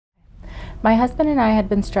My husband and I had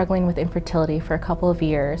been struggling with infertility for a couple of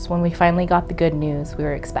years when we finally got the good news we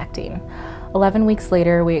were expecting. 11 weeks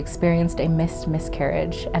later, we experienced a missed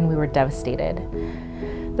miscarriage and we were devastated.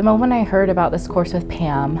 The moment I heard about this course with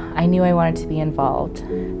Pam, I knew I wanted to be involved.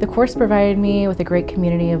 The course provided me with a great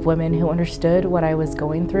community of women who understood what I was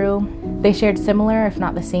going through. They shared similar, if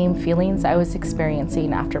not the same, feelings I was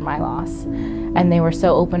experiencing after my loss. And they were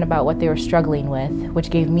so open about what they were struggling with, which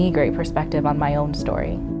gave me great perspective on my own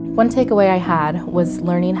story. One takeaway I had was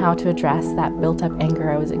learning how to address that built-up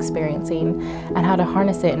anger I was experiencing and how to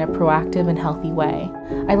harness it in a proactive and healthy way.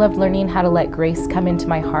 I loved learning how to let grace come into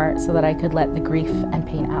my heart so that I could let the grief and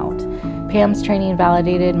pain out. Pam's training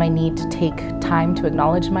validated my need to take time to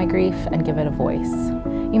acknowledge my grief and give it a voice.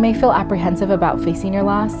 You may feel apprehensive about facing your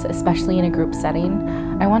loss, especially in a group setting.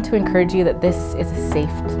 I want to encourage you that this is a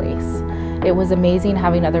safe place. It was amazing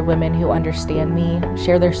having other women who understand me,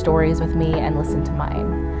 share their stories with me, and listen to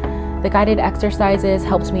mine. The guided exercises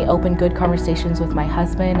helped me open good conversations with my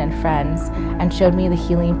husband and friends and showed me the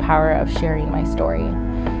healing power of sharing my story.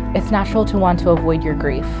 It's natural to want to avoid your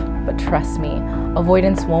grief, but trust me,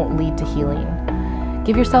 avoidance won't lead to healing.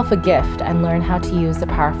 Give yourself a gift and learn how to use the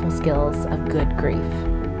powerful skills of good grief.